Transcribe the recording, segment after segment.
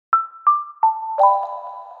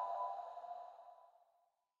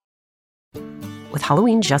With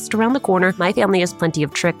Halloween just around the corner, my family has plenty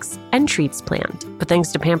of tricks and treats planned. But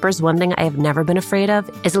thanks to Pampers, one thing I have never been afraid of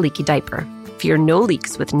is a leaky diaper. Fear no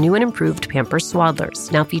leaks with new and improved Pampers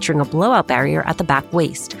Swaddlers, now featuring a blowout barrier at the back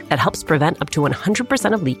waist that helps prevent up to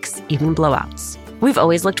 100% of leaks, even blowouts. We've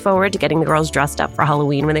always looked forward to getting the girls dressed up for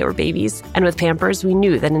Halloween when they were babies. And with Pampers, we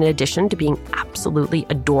knew that in addition to being absolutely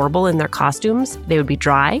adorable in their costumes, they would be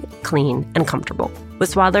dry, clean, and comfortable.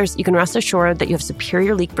 With Swaddlers, you can rest assured that you have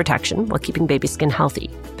superior leak protection while keeping baby skin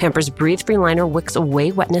healthy. Pampers Breathe-Free Liner wicks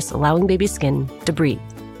away wetness, allowing baby skin to breathe,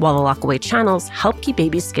 while the lock-away channels help keep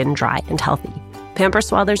baby skin dry and healthy. Pampers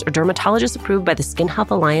Swaddlers are dermatologist approved by the Skin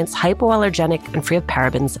Health Alliance, hypoallergenic, and free of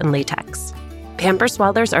parabens and latex. Pampers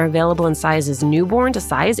Swaddlers are available in sizes newborn to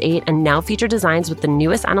size 8 and now feature designs with the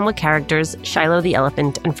newest animal characters, Shiloh the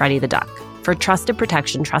elephant and Freddie the duck. For trusted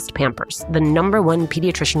protection, trust Pampers, the #1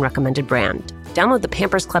 pediatrician recommended brand. Download the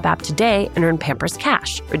Pampers Club app today and earn Pampers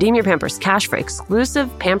Cash. Redeem your Pampers Cash for exclusive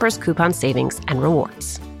Pampers coupon savings and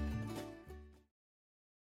rewards.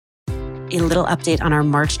 A little update on our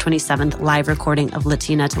March 27th live recording of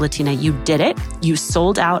Latina to Latina. You did it. You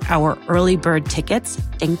sold out our early bird tickets.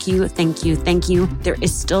 Thank you, thank you, thank you. There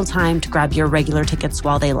is still time to grab your regular tickets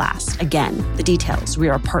while they last. Again, the details. We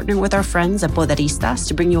are partnering with our friends at Poderistas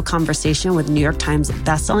to bring you a conversation with New York Times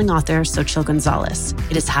bestselling author Xochitl Gonzalez.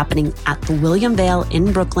 It is happening at the William Vale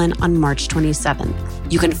in Brooklyn on March 27th.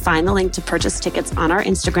 You can find the link to purchase tickets on our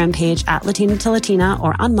Instagram page at Latina to Latina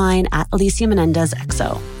or on mine at Alicia Menendez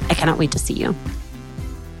XO. I cannot wait to see you.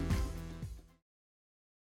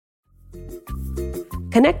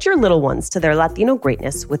 Connect your little ones to their Latino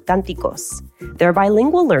greatness with Canticos. Their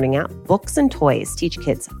bilingual learning app, books and toys teach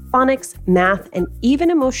kids phonics, math, and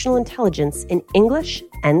even emotional intelligence in English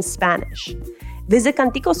and Spanish. Visit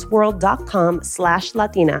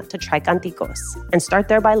canticosworld.com/Latina to try Canticos and start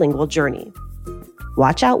their bilingual journey.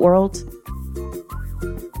 Watch out, world.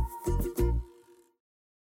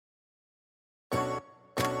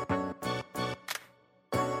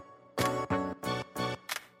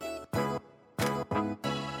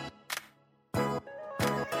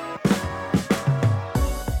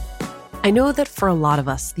 I know that for a lot of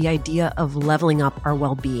us, the idea of leveling up our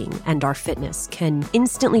well-being and our fitness can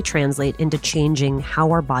instantly translate into changing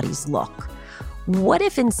how our bodies look. What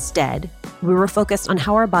if instead we were focused on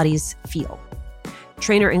how our bodies feel?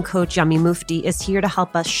 Trainer and coach Yami Mufti is here to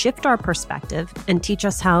help us shift our perspective and teach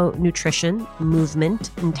us how nutrition,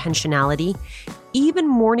 movement, intentionality, even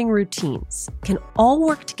morning routines can all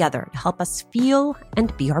work together to help us feel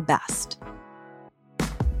and be our best.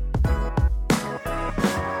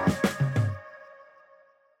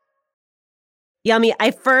 Yami, I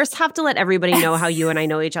first have to let everybody know how you and I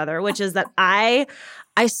know each other, which is that I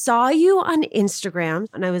saw you on Instagram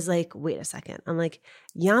and I was like, wait a second. I'm like,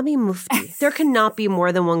 Yami Mufti. There cannot be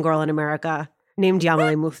more than one girl in America named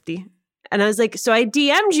Yami Mufti. And I was like, so I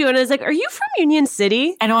DM'd you and I was like, are you from Union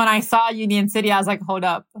City? And when I saw Union City, I was like, hold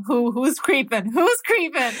up. Who's creeping? Who's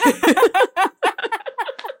creeping?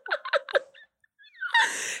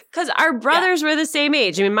 Because our brothers were the same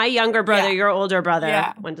age. I mean, my younger brother, your older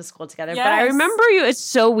brother went to school together. Yes. But I remember you. It's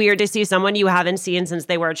so weird to see someone you haven't seen since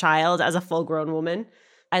they were a child as a full-grown woman.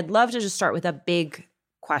 I'd love to just start with a big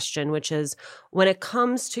question, which is, when it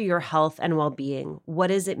comes to your health and well-being, what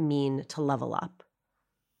does it mean to level up?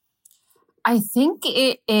 I think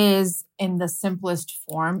it is, in the simplest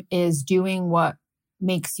form, is doing what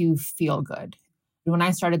makes you feel good. When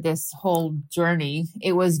I started this whole journey,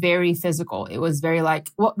 it was very physical. It was very like,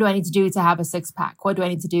 what do I need to do to have a six-pack? What do I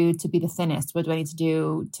need to do to be the thinnest? What do I need to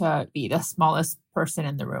do to be the smallest person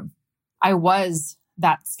in the room? I was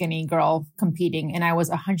that skinny girl competing and I was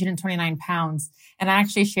 129 pounds. And I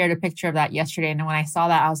actually shared a picture of that yesterday. And when I saw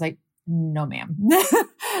that, I was like, no, ma'am.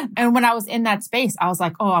 And when I was in that space, I was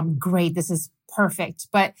like, oh, I'm great. This is perfect.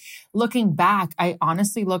 But looking back, I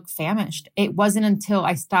honestly looked famished. It wasn't until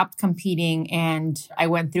I stopped competing and I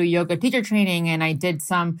went through yoga teacher training and I did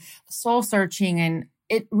some soul searching. And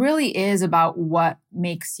it really is about what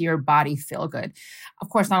makes your body feel good. Of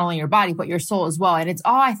course, not only your body, but your soul as well. And it's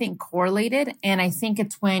all, I think, correlated. And I think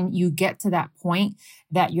it's when you get to that point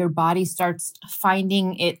that your body starts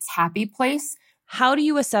finding its happy place. How do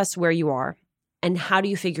you assess where you are? And how do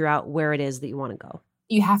you figure out where it is that you want to go?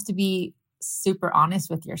 You have to be super honest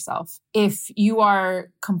with yourself. If you are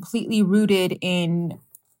completely rooted in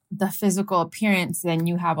the physical appearance, then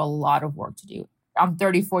you have a lot of work to do. I'm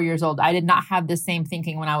 34 years old. I did not have the same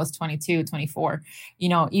thinking when I was 22, 24,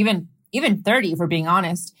 even 30, for being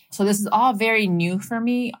honest. So this is all very new for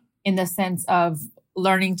me in the sense of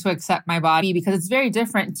learning to accept my body, because it's very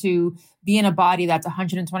different to be in a body that's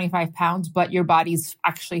 125 pounds, but your body's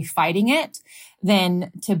actually fighting it,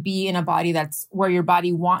 than to be in a body that's where your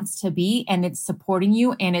body wants to be and it's supporting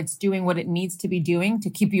you and it's doing what it needs to be doing to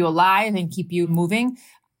keep you alive and keep you moving.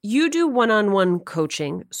 You do one-on-one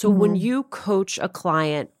coaching. So when you coach a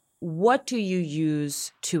client, what do you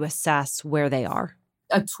use to assess where they are?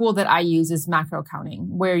 A tool that I use is macro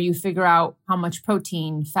counting, where you figure out how much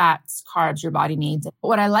protein, fats, carbs your body needs.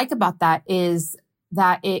 What I like about that is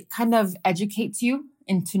that it kind of educates you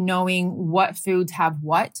into knowing what foods have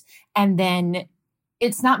what. And then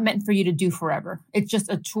it's not meant for you to do forever. It's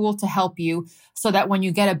just a tool to help you so that when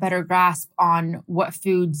you get a better grasp on what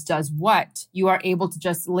foods does what, you are able to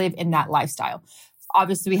just live in that lifestyle.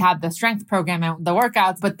 Obviously, we have the strength program and the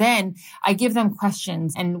workouts, but then I give them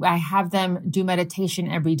questions and I have them do meditation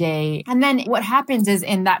every day. And then what happens is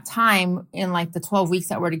in that time, in like the 12 weeks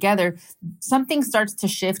that we're together, something starts to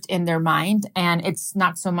shift in their mind. And it's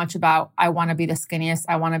not so much about, I want to be the skinniest,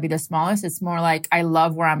 I want to be the smallest. It's more like, I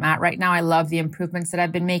love where I'm at right now. I love the improvements that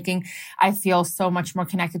I've been making. I feel so much more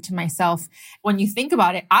connected to myself. When you think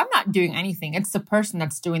about it, I'm not doing anything. It's the person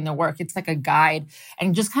that's doing the work. It's like a guide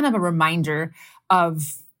and just kind of a reminder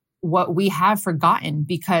of what we have forgotten,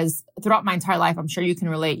 because throughout my entire life, I'm sure you can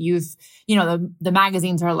relate. The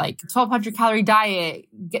magazines are like 1,200 calorie diet,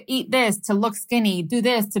 eat this to look skinny, do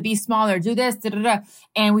this to be smaller, do this, da, da, da.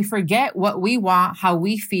 And we forget what we want, how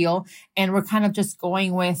we feel. And we're kind of just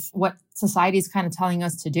going with what society's kind of telling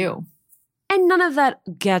us to do. And none of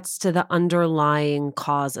that gets to the underlying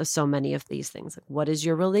cause of so many of these things. Like, what is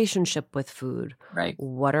your relationship with food? Right.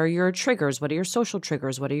 What are your triggers? What are your social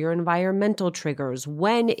triggers? What are your environmental triggers?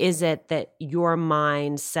 When is it that your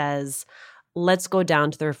mind says, let's go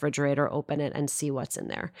down to the refrigerator, open it, and see what's in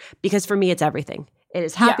there? Because for me, it's everything. It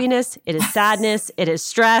is happiness. It is sadness. It is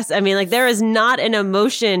stress. I mean, like, there is not an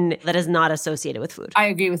emotion that is not associated with food. I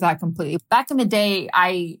agree with that completely. Back in the day,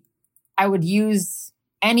 I would use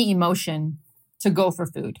any emotion to go for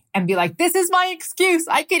food and be like, this is my excuse.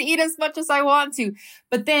 I can eat as much as I want to.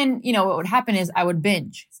 But then, what would happen is I would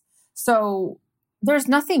binge. So there's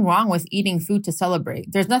nothing wrong with eating food to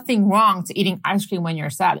celebrate. There's nothing wrong to eating ice cream when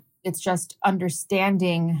you're sad. It's just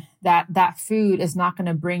understanding that that food is not going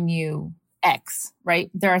to bring you X, right?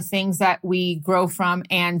 There are things that we grow from,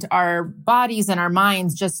 and our bodies and our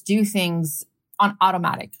minds just do things on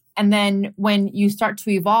automatic. And then when you start to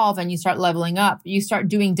evolve and you start leveling up, you start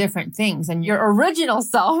doing different things. And your original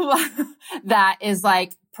self that is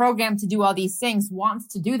like programmed to do all these things wants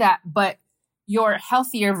to do that. But your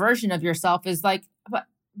healthier version of yourself is like, but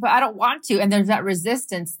I don't want to. And there's that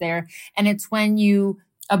resistance there. And it's when you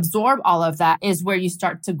absorb all of that is where you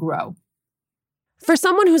start to grow. For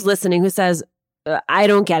someone who's listening who says, I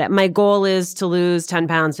don't get it. My goal is to lose 10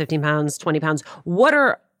 pounds, 15 pounds, 20 pounds. What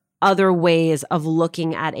are other ways of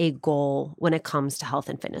looking at a goal when it comes to health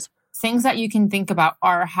and fitness? Things that you can think about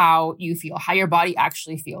are how you feel, how your body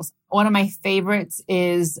actually feels. One of my favorites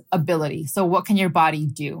is ability. So what can your body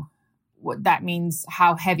do? What that means,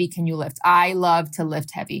 how heavy can you lift? I love to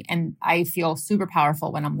lift heavy and I feel super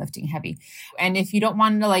powerful when I'm lifting heavy. And if you don't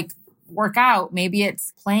want to work out, maybe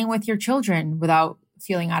it's playing with your children without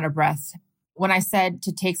feeling out of breath. When I said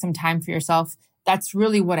to take some time for yourself, that's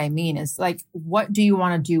really what I mean is like, what do you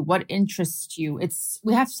want to do? What interests you?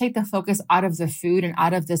 We have to take the focus out of the food and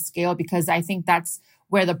out of the scale, because I think that's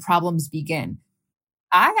where the problems begin.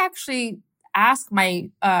 I actually ask my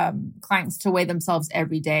clients to weigh themselves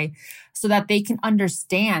every day so that they can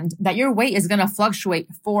understand that your weight is going to fluctuate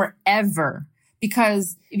forever.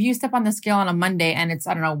 Because if you step on the scale on a Monday and it's,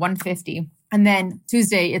 150, and then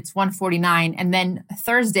Tuesday it's 149, and then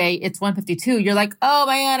Thursday it's 152, you're like, oh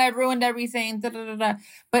my God, I've ruined everything. Da, da, da, da.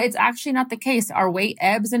 But it's actually not the case. Our weight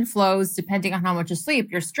ebbs and flows depending on how much you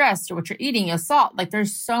sleep, you're stressed, or what you're eating, your salt. Like,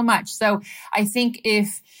 there's so much. So I think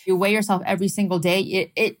if you weigh yourself every single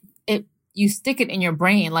day, you stick it in your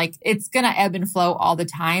brain, like it's going to ebb and flow all the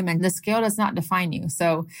time, and the scale does not define you.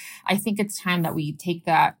 So I think it's time that we take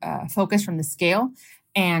that focus from the scale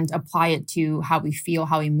and apply it to how we feel,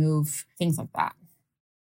 how we move, things like that.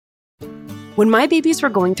 When my babies were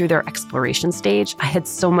going through their exploration stage, I had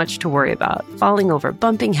so much to worry about. Falling over,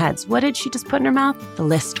 bumping heads. What did she just put in her mouth? The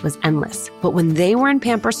list was endless. But when they were in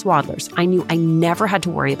Pampers Swaddlers, I knew I never had to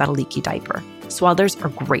worry about a leaky diaper. Swaddlers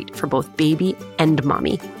are great for both baby and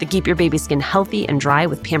mommy. They keep your baby's skin healthy and dry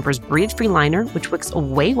with Pampers Breathe-Free Liner, which wicks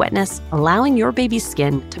away wetness, allowing your baby's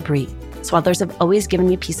skin to breathe. Swaddlers have always given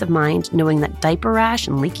me peace of mind knowing that diaper rash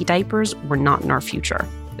and leaky diapers were not in our future.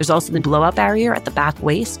 There's also the blowout barrier at the back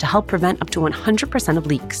waist to help prevent up to 100% of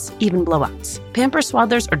leaks, even blowouts. Pampers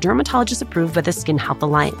Swaddlers are dermatologist approved by the Skin Health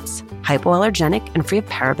Alliance, hypoallergenic and free of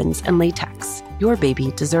parabens and latex. Your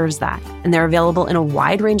baby deserves that. And they're available in a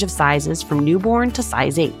wide range of sizes from newborn to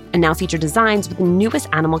size 8, and now feature designs with the newest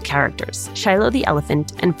animal characters, Shiloh the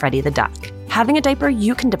elephant and Freddie the duck. Having a diaper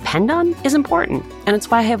you can depend on is important, and it's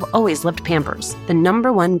why I have always loved Pampers, the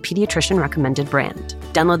 #1 pediatrician-recommended brand.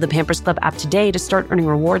 Download the Pampers Club app today to start earning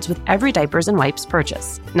rewards with every diapers and wipes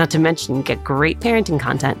purchase. Not to mention, get great parenting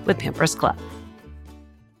content with Pampers Club.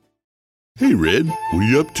 Hey, Red, what are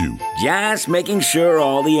you up to? Just making sure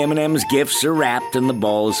all the M&M's gifts are wrapped and the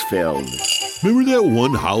bowl's filled. Remember that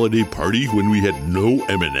one holiday party when we had no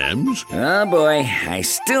M&Ms? Oh boy, I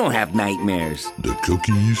still have nightmares. The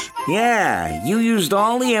cookies? Yeah, you used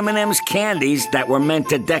all the M&M's candies that were meant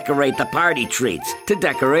to decorate the party treats, to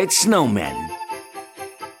decorate snowmen.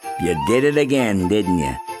 You did it again, didn't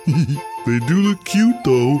you? They do look cute,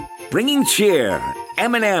 though. Bringing cheer,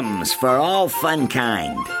 M&M's for all fun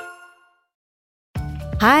kind.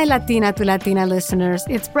 Hi, Latina to Latina listeners.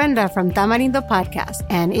 It's Brenda from Tamarindo Podcast.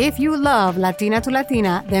 And if you love Latina to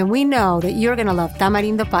Latina, then we know that you're going to love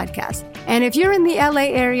Tamarindo Podcast. And if you're in the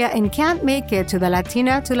LA area and can't make it to the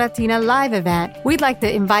Latina to Latina live event, we'd like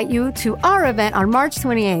to invite you to our event on March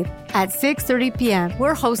 28th at 6:30 p.m.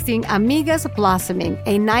 We're hosting Amigas Blossoming,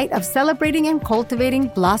 a night of celebrating and cultivating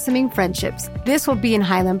blossoming friendships. This will be in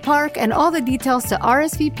Highland Park, and all the details to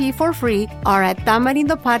RSVP for free are at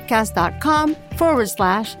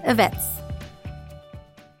tamarindopodcast.com/events.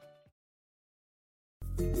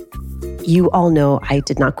 You all know I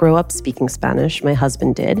did not grow up speaking Spanish. My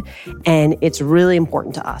husband did. And it's really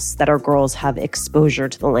important to us that our girls have exposure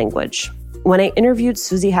to the language. When I interviewed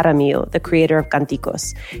Susie Jaramillo, the creator of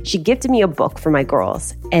Canticos, she gifted me a book for my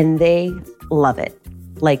girls, and they love it.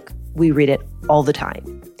 Like, we read it all the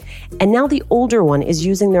time. And now the older one is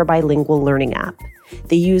using their bilingual learning app.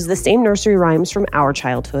 They use the same nursery rhymes from our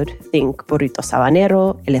childhood, think burrito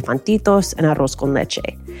sabanero, elefantitos, and arroz con leche,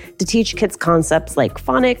 to teach kids concepts like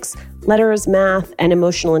phonics, letters, math, and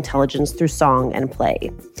emotional intelligence through song and play.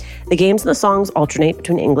 The games and the songs alternate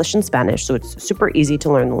between English and Spanish, so it's super easy to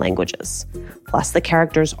learn the languages. Plus, the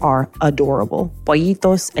characters are adorable.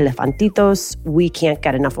 Pollitos, elefantitos, we can't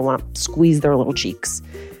get enough. I want to squeeze their little cheeks.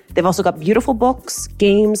 They've also got beautiful books,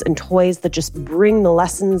 games, and toys that just bring the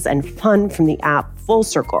lessons and fun from the app full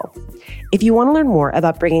circle. If you want to learn more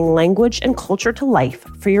about bringing language and culture to life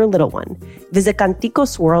for your little one, visit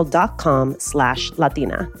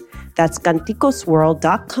canticosworld.com/Latina. That's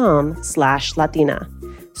canticosworld.com/Latina.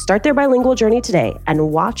 Start their bilingual journey today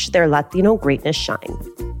and watch their Latino greatness shine.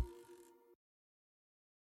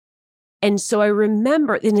 And so I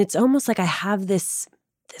remember, and it's almost like I have this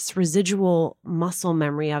residual muscle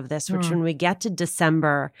memory of this, which when we get to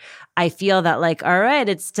December, I feel that like, all right,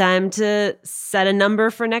 it's time to set a number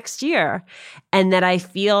for next year. And that I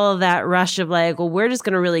feel that rush of like, well, we're just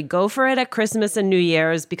going to really go for it at Christmas and New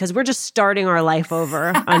Year's because we're just starting our life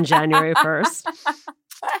over on January 1st.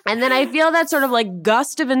 And then I feel that sort of like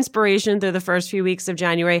gust of inspiration through the first few weeks of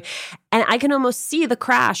January. And I can almost see the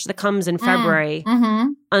crash that comes in February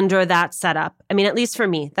under that setup. I mean, at least for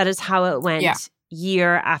me, that is how it went. Yeah.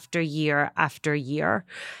 Year after year after year.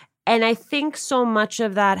 And I think so much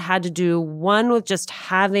of that had to do, one, with just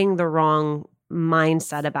having the wrong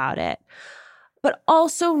mindset about it, but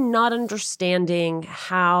also not understanding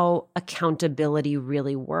how accountability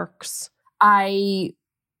really works. I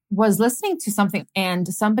was listening to something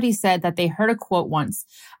and somebody said that they heard a quote once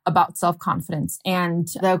about self-confidence. And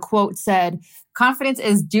the quote said, confidence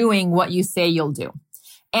is doing what you say you'll do.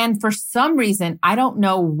 And for some reason, I don't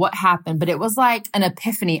know what happened, but it was like an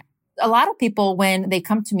epiphany. A lot of people, when they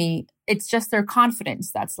come to me, it's just their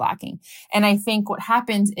confidence that's lacking. And I think what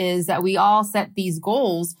happens is that we all set these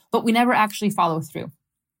goals, but we never actually follow through.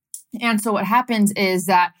 And so what happens is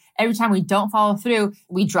that every time we don't follow through,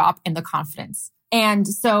 we drop in the confidence. And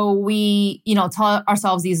so we, tell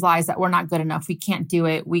ourselves these lies that we're not good enough. We can't do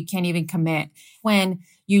it. We can't even commit. When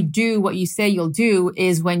you do what you say you'll do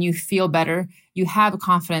is when you feel better, you have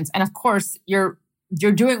confidence. And of course, you're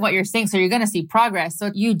doing what you're saying. So you're going to see progress.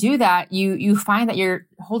 So you do that, you find that you're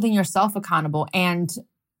holding yourself accountable. And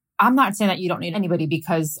I'm not saying that you don't need anybody,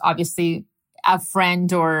 because obviously a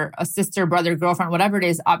friend or a sister, brother, girlfriend, whatever it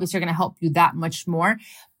is, obviously are going to help you that much more.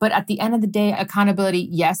 But at the end of the day, accountability,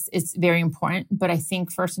 yes, it's very important. But I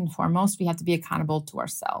think first and foremost, we have to be accountable to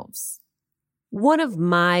ourselves. One of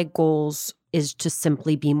my goals is to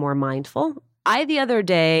simply be more mindful. I, the other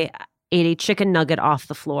day, ate a chicken nugget off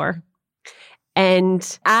the floor.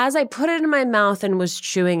 And as I put it in my mouth and was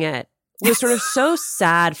chewing it, was sort of so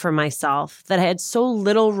sad for myself, that I had so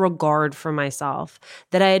little regard for myself,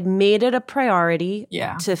 that I had made it a priority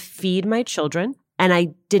to feed my children, and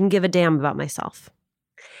I didn't give a damn about myself.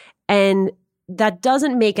 And that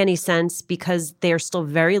doesn't make any sense because they're still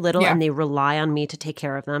very little and they rely on me to take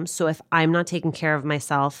care of them. So if I'm not taking care of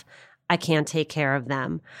myself, I can't take care of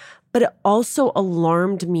them. But it also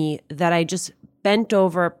alarmed me that I just bent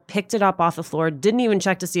over, picked it up off the floor, didn't even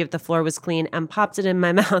check to see if the floor was clean, and popped it in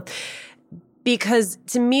my mouth. Because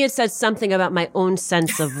to me, it says something about my own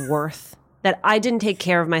sense of worth, that I didn't take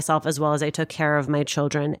care of myself as well as I took care of my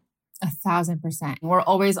children. 1,000%. We're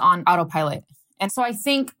always on autopilot. And so I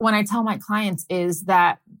think when I tell my clients is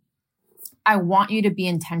that I want you to be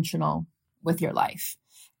intentional with your life.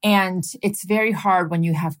 And it's very hard when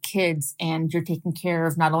you have kids and you're taking care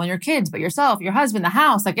of not only your kids, but yourself, your husband, the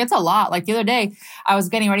house. Like, it's a lot. Like the other day, I was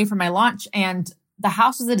getting ready for my lunch and the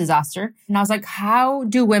house was a disaster. And I was like, how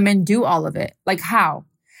do women do all of it? Like, how?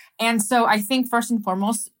 And so I think first and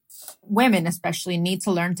foremost, women especially need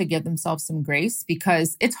to learn to give themselves some grace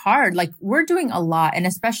because it's hard. Like, we're doing a lot, and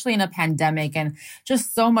especially in a pandemic and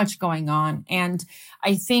just so much going on. And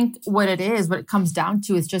I think what it comes down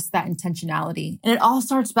to is just that intentionality. And it all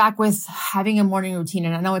starts back with having a morning routine.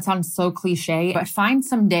 And I know it sounds so cliche, but find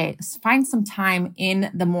some time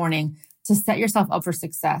in the morning to set yourself up for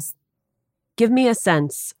success. Give me a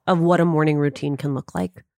sense of what a morning routine can look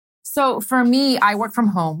like. So for me, I work from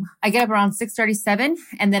home. I get up around 6:37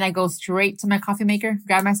 and then I go straight to my coffee maker,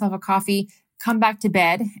 grab myself a coffee, come back to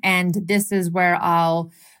bed. And this is where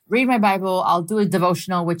I'll read my Bible. I'll do a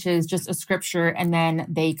devotional, which is just a scripture. And then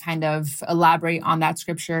they kind of elaborate on that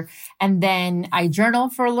scripture. And then I journal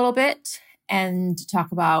for a little bit and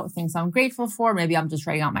talk about things I'm grateful for. Maybe I'm just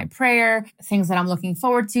writing out my prayer, things that I'm looking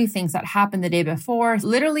forward to, things that happened the day before,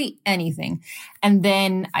 literally anything. And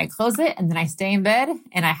then I close it and then I stay in bed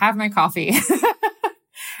and I have my coffee.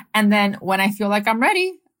 And then when I feel like I'm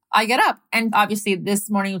ready, I get up. And obviously this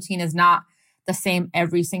morning routine is not the same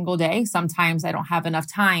every single day. Sometimes I don't have enough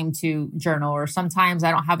time to journal, or sometimes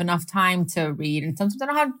I don't have enough time to read. And sometimes I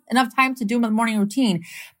don't have enough time to do my morning routine.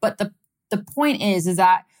 But the point is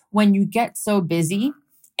that when you get so busy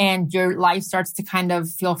and your life starts to kind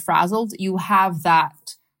of feel frazzled, you have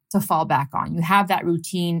that to fall back on. You have that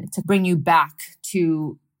routine to bring you back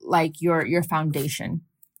to like your foundation.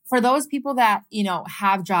 For those people that,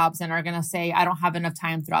 have jobs and are going to say, I don't have enough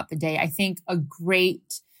time throughout the day, I think a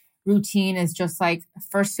great routine is just like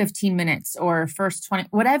first 15 minutes or first 20,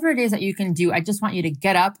 whatever it is that you can do. I just want you to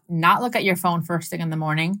get up, not look at your phone first thing in the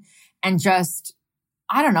morning, and just,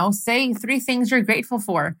 I don't know, say 3 things you're grateful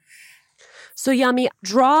for. So Yami,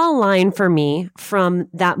 draw a line for me from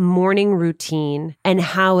that morning routine and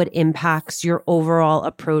how it impacts your overall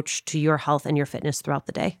approach to your health and your fitness throughout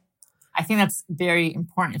the day. I think that's very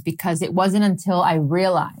important because it wasn't until I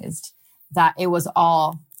realized that it was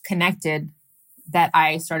all connected that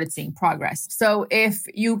I started seeing progress. So if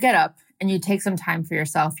you get up and you take some time for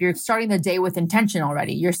yourself, you're starting the day with intention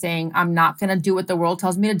already. You're saying, I'm not going to do what the world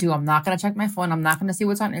tells me to do. I'm not going to check my phone. I'm not going to see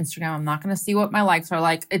what's on Instagram. I'm not going to see what my likes are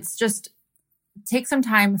like. It's just take some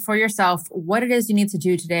time for yourself, what it is you need to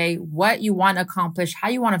do today, what you want to accomplish, how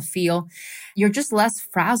you want to feel. You're just less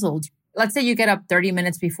frazzled. Let's say you get up 30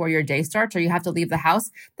 minutes before your day starts or you have to leave the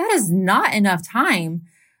house. That is not enough time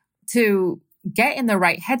to get in the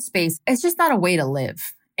right headspace. It's just not a way to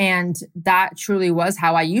live. And that truly was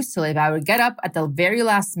how I used to live. I would get up at the very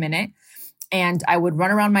last minute and I would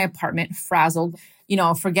run around my apartment frazzled,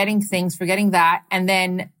 forgetting things, forgetting that. And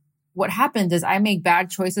then what happened is I make bad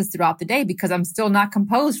choices throughout the day because I'm still not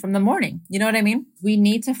composed from the morning. You know what I mean? We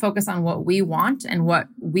need to focus on what we want and what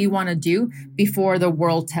we want to do before the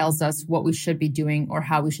world tells us what we should be doing or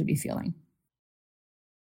how we should be feeling.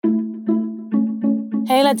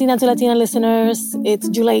 Hey, Latina to Latina listeners. It's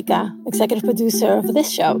Juleyka, executive producer for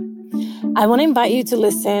this show. I want to invite you to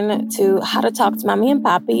listen to How to Talk to Mommy and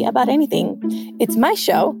Papi About Anything. It's my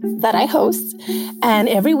show that I host, and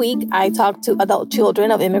every week I talk to adult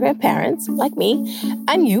children of immigrant parents like me,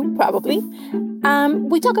 and you probably.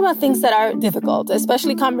 We talk about things that are difficult,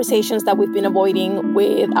 especially conversations that we've been avoiding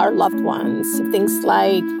with our loved ones. Things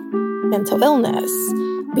like mental illness,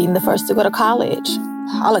 being the first to go to college,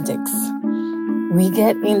 politics. We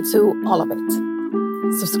get into all of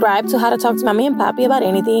it. Subscribe to How to Talk to Mommy and Papi About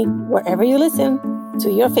Anything wherever you listen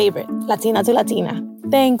to your favorite Latina to Latina.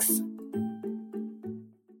 Thanks.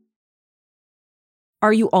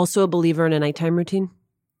 Are you also a believer in a nighttime routine?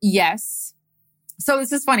 Yes. So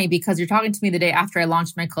this is funny because you're talking to me the day after I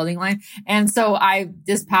launched my clothing line. And so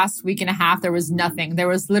this past week and a half, there was nothing. There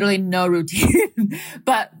was literally no routine.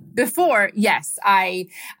 But before, yes,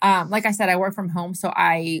 like I said, I work from home. So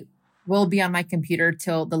I will be on my computer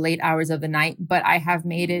till the late hours of the night, but I have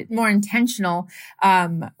made it more intentional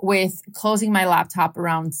with closing my laptop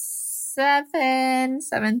around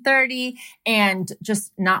 7:30, and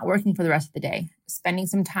just not working for the rest of the day. Spending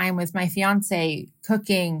some time with my fiance,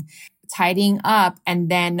 cooking, tidying up, and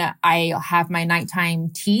then I'll have my nighttime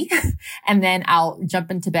tea and then I'll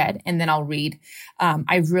jump into bed and then I'll read.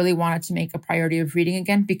 I really wanted to make a priority of reading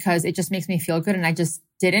again because it just makes me feel good. And I just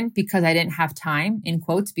didn't because I didn't have time, in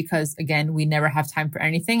quotes, because again, we never have time for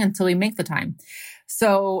anything until we make the time.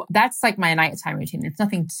 So that's like my nighttime routine. It's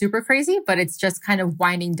nothing super crazy, but it's just kind of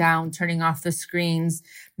winding down, turning off the screens,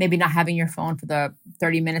 maybe not having your phone for the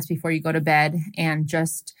 30 minutes before you go to bed, and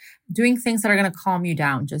just doing things that are going to calm you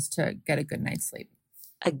down just to get a good night's sleep.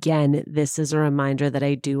 Again, this is a reminder that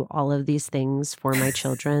I do all of these things for my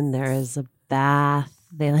children. There is a bath.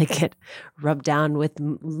 They like get rubbed down with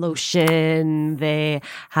lotion. They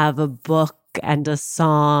have a book and a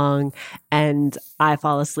song, and I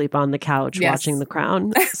fall asleep on the couch watching The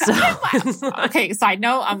Crown. So, okay, side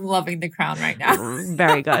note, I'm loving The Crown right now.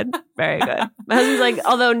 Very good. Very good. My husband's like,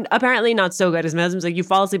 although apparently not so good, because my husband's like, you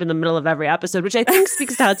fall asleep in the middle of every episode, which I think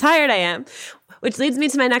speaks to how tired I am. Which leads me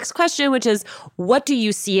to my next question, which is, what do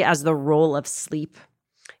you see as the role of sleep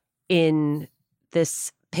in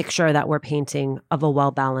this picture that we're painting of a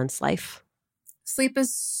well-balanced life? Sleep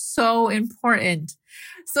is so important.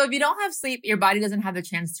 So if you don't have sleep, your body doesn't have the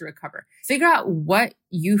chance to recover. Figure out what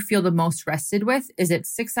you feel the most rested with. Is it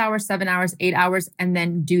 6 hours, 7 hours, 8 hours? And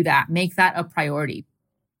then do that. Make that a priority.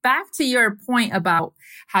 Back to your point about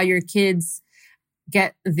how your kids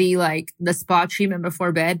get the spa treatment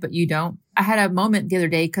before bed, but you don't. I had a moment the other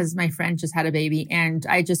day because my friend just had a baby, and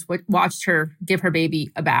I just watched her give her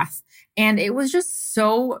baby a bath. And it was just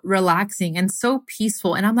so relaxing and so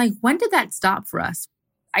peaceful. And I'm like, when did that stop for us?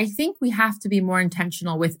 I think we have to be more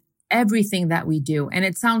intentional with everything that we do. And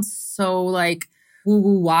it sounds so like woo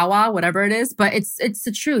woo wah wah, whatever it is, but it's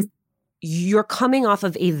the truth. You're coming off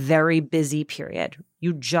of a very busy period.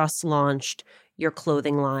 You just launched your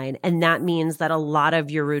clothing line, and that means that a lot of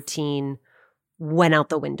your routine went out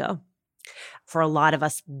the window. For a lot of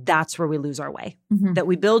us, that's where we lose our way. Mm-hmm. That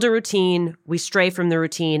we build a routine, we stray from the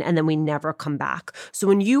routine, and then we never come back. So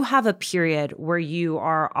when you have a period where you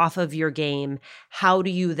are off of your game, how do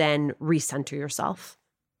you then recenter yourself?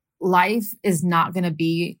 Life is not going to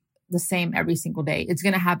be the same every single day. It's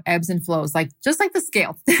going to have ebbs and flows, just like the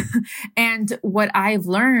scale. And what I've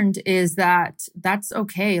learned is that that's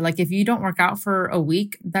okay. Like if you don't work out for a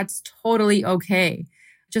week, that's totally okay.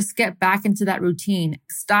 Just get back into that routine.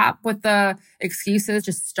 Stop with the excuses.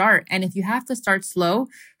 Just start. And if you have to start slow,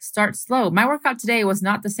 start slow. My workout today was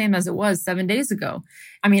not the same as it was 7 days ago.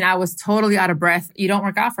 I mean, I was totally out of breath. You don't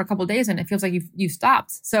work out for a couple of days and it feels like you've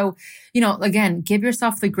stopped. So, again, give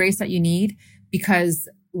yourself the grace that you need, because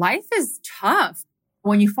life is tough.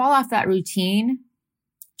 When you fall off that routine,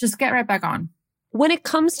 just get right back on. When it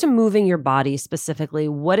comes to moving your body specifically,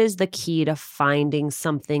 what is the key to finding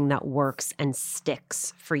something that works and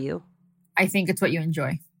sticks for you? I think it's what you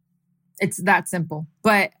enjoy. It's that simple.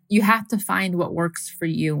 But you have to find what works for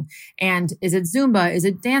you. And is it Zumba? Is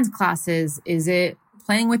it dance classes? Is it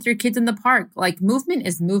playing with your kids in the park? Like, movement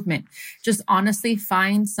is movement. Just honestly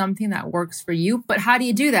find something that works for you. But how do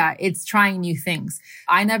you do that? It's trying new things.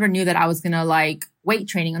 I never knew that I was going to weight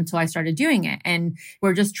training until I started doing it. And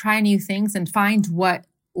we're just trying new things and find what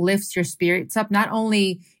lifts your spirits up. Not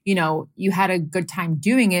only, you had a good time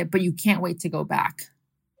doing it, but you can't wait to go back.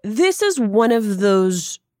 This is one of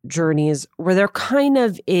those journeys where there kind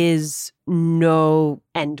of is no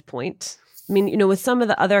end point. I mean, with some of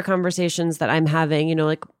the other conversations that I'm having,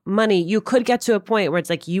 like money, you could get to a point where it's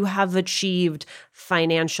like you have achieved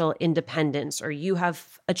financial independence, or you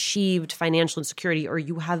have achieved financial insecurity, or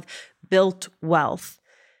you have built wealth.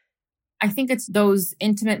 I think it's those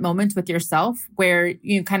intimate moments with yourself where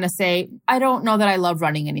you kind of say, I don't know that I love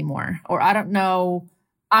running anymore, or I don't know,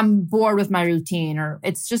 I'm bored with my routine, or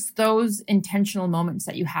it's just those intentional moments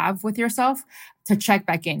that you have with yourself to check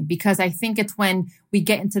back in. Because I think it's when we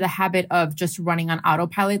get into the habit of just running on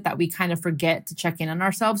autopilot that we kind of forget to check in on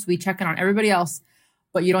ourselves. We check in on everybody else,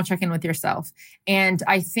 but you don't check in with yourself. And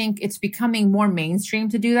I think it's becoming more mainstream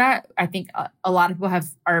to do that. I think a lot of people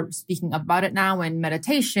are speaking about it now, and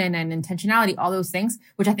meditation and intentionality, all those things,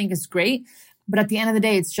 which I think is great. But at the end of the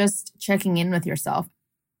day, it's just checking in with yourself.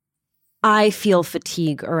 I feel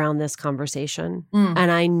fatigue around this conversation.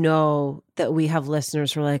 And I know that we have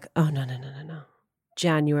listeners who are like, oh, no.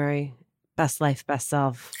 January, best life, best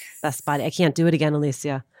self, best body. I can't do it again,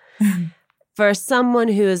 Alicia. For someone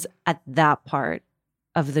who is at that part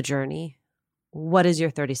of the journey, what is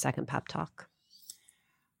your 30-second pep talk?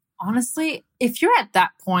 Honestly, if you're at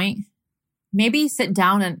that point, maybe sit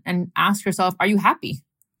down and ask yourself, are you happy?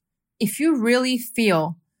 If you really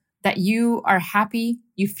feel that you are happy,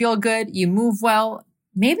 you feel good, you move well,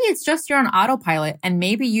 maybe it's just you're on autopilot and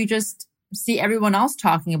maybe you just see everyone else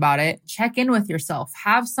talking about it. Check in with yourself,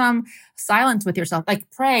 have some silence with yourself, like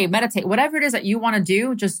pray, meditate, whatever it is that you want to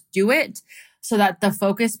do, just do it so that the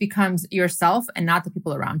focus becomes yourself and not the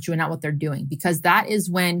people around you and not what they're doing. Because that is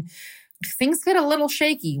when things get a little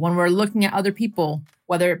shaky, when we're looking at other people,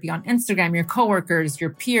 whether it be on Instagram, your coworkers,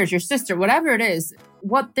 your peers, your sister, whatever it is,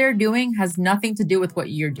 what they're doing has nothing to do with what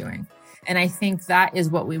you're doing. And I think that is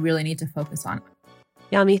what we really need to focus on.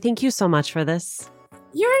 Yami, thank you so much for this.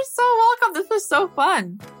 You're so welcome. This was so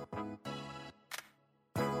fun.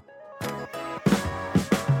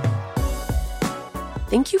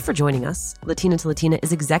 Thank you for joining us. Latina to Latina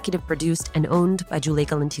is executive produced and owned by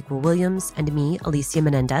Juleyka Lantigua-Williams and me, Alicia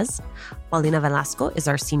Menendez. Paulina Velasco is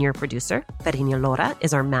our senior producer. Perinia Lora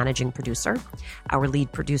is our managing producer. Our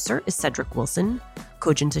lead producer is Cedric Wilson.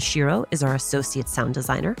 Kojin Tashiro is our associate sound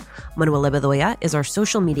designer. Manuela Bedoya is our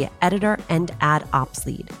social media editor and ad ops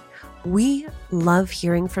lead. We love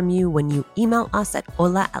hearing from you when you email us at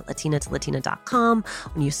hola@latinatolatina.com,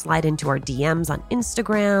 when you slide into our DMs on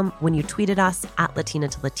Instagram, when you tweet at us at Latina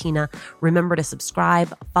to Latina. Remember to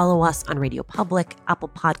subscribe, follow us on Radio Public, Apple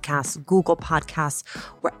Podcasts, Google Podcasts,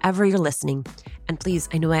 wherever you're listening. And please,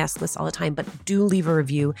 I know I ask this all the time, but do leave a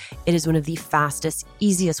review. It is one of the fastest,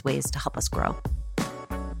 easiest ways to help us grow.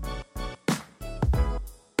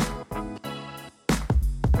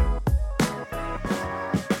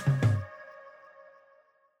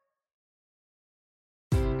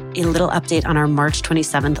 A little update on our March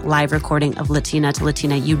 27th live recording of Latina to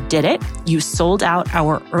Latina. You did it. You sold out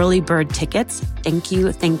our early bird tickets. Thank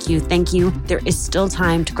you, thank you, thank you. There is still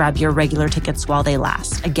time to grab your regular tickets while they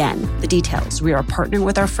last. Again, the details. We are partnering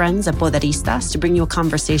with our friends at Poderistas to bring you a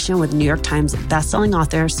conversation with New York Times bestselling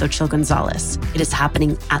author Xochitl Gonzalez. It is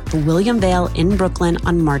happening at the William Vale in Brooklyn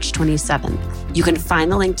on March 27th. You can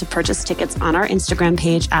find the link to purchase tickets on our Instagram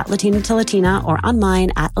page at Latina to Latina or on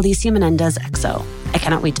mine at Alicia Menendez XO. I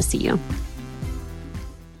cannot wait to see you.